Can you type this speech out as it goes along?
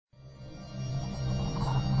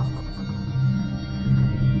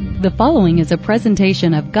The following is a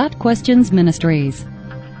presentation of Got Questions Ministries.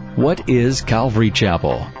 What is Calvary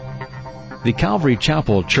Chapel? The Calvary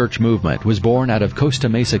Chapel church movement was born out of Costa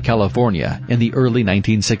Mesa, California in the early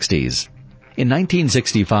 1960s. In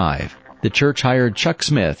 1965, the church hired Chuck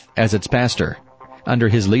Smith as its pastor. Under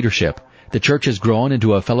his leadership, the church has grown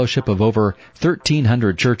into a fellowship of over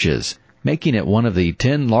 1,300 churches, making it one of the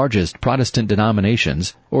 10 largest Protestant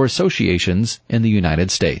denominations or associations in the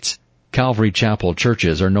United States. Calvary Chapel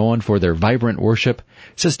churches are known for their vibrant worship,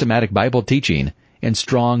 systematic Bible teaching, and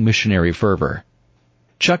strong missionary fervor.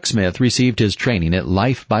 Chuck Smith received his training at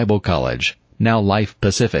Life Bible College, now Life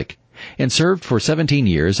Pacific, and served for 17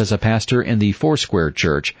 years as a pastor in the Foursquare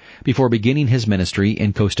Church before beginning his ministry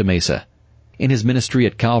in Costa Mesa. In his ministry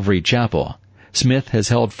at Calvary Chapel, Smith has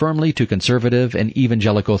held firmly to conservative and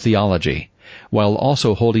evangelical theology, while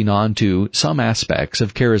also holding on to some aspects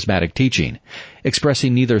of charismatic teaching,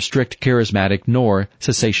 expressing neither strict charismatic nor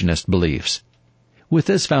cessationist beliefs. With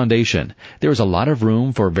this foundation, there is a lot of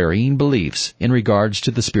room for varying beliefs in regards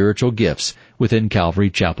to the spiritual gifts within Calvary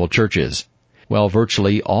Chapel churches. While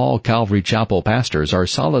virtually all Calvary Chapel pastors are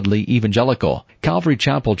solidly evangelical, Calvary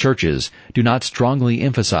Chapel churches do not strongly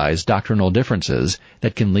emphasize doctrinal differences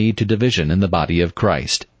that can lead to division in the body of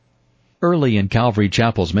Christ. Early in Calvary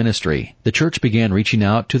Chapel's ministry, the church began reaching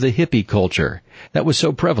out to the hippie culture that was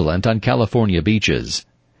so prevalent on California beaches.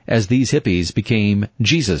 As these hippies became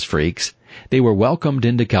Jesus freaks, they were welcomed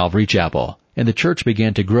into Calvary Chapel, and the church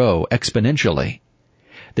began to grow exponentially.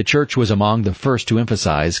 The church was among the first to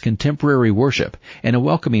emphasize contemporary worship and a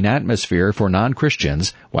welcoming atmosphere for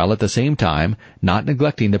non-Christians, while at the same time not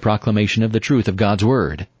neglecting the proclamation of the truth of God's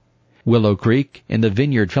Word. Willow Creek and the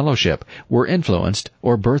Vineyard Fellowship were influenced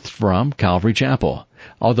or birthed from Calvary Chapel,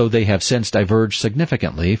 although they have since diverged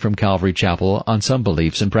significantly from Calvary Chapel on some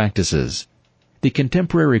beliefs and practices. The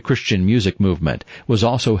contemporary Christian music movement was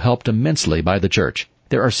also helped immensely by the church.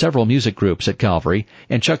 There are several music groups at Calvary,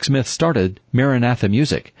 and Chuck Smith started Maranatha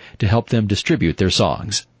Music to help them distribute their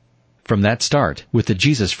songs. From that start, with the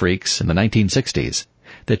Jesus Freaks in the 1960s,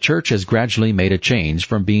 the church has gradually made a change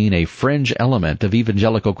from being a fringe element of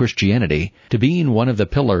evangelical Christianity to being one of the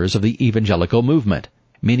pillars of the evangelical movement.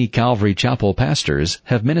 Many Calvary Chapel pastors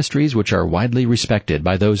have ministries which are widely respected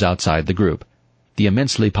by those outside the group. The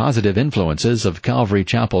immensely positive influences of Calvary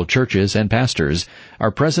Chapel churches and pastors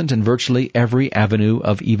are present in virtually every avenue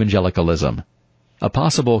of evangelicalism. A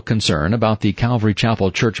possible concern about the Calvary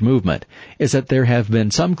Chapel church movement is that there have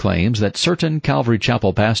been some claims that certain Calvary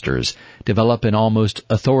Chapel pastors develop an almost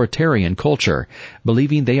authoritarian culture,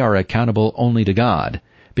 believing they are accountable only to God,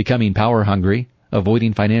 becoming power-hungry,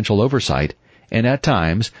 avoiding financial oversight, and at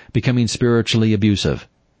times becoming spiritually abusive.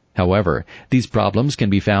 However, these problems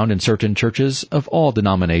can be found in certain churches of all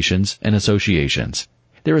denominations and associations.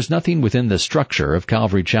 There is nothing within the structure of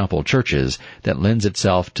Calvary Chapel churches that lends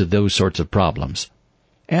itself to those sorts of problems.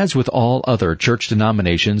 As with all other church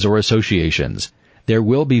denominations or associations, there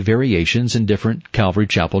will be variations in different Calvary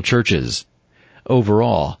Chapel churches.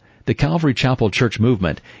 Overall, the Calvary Chapel church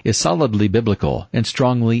movement is solidly biblical and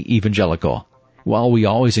strongly evangelical. While we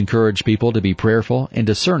always encourage people to be prayerful and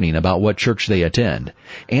discerning about what church they attend,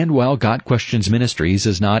 and while Got Questions Ministries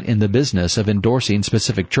is not in the business of endorsing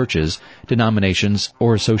specific churches, denominations,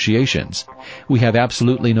 or associations, we have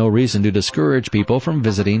absolutely no reason to discourage people from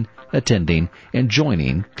visiting, attending, and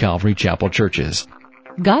joining Calvary Chapel churches.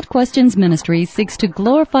 Got Questions Ministries seeks to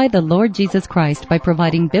glorify the Lord Jesus Christ by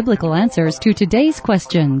providing biblical answers to today's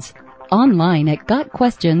questions. Online at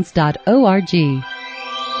gotquestions.org.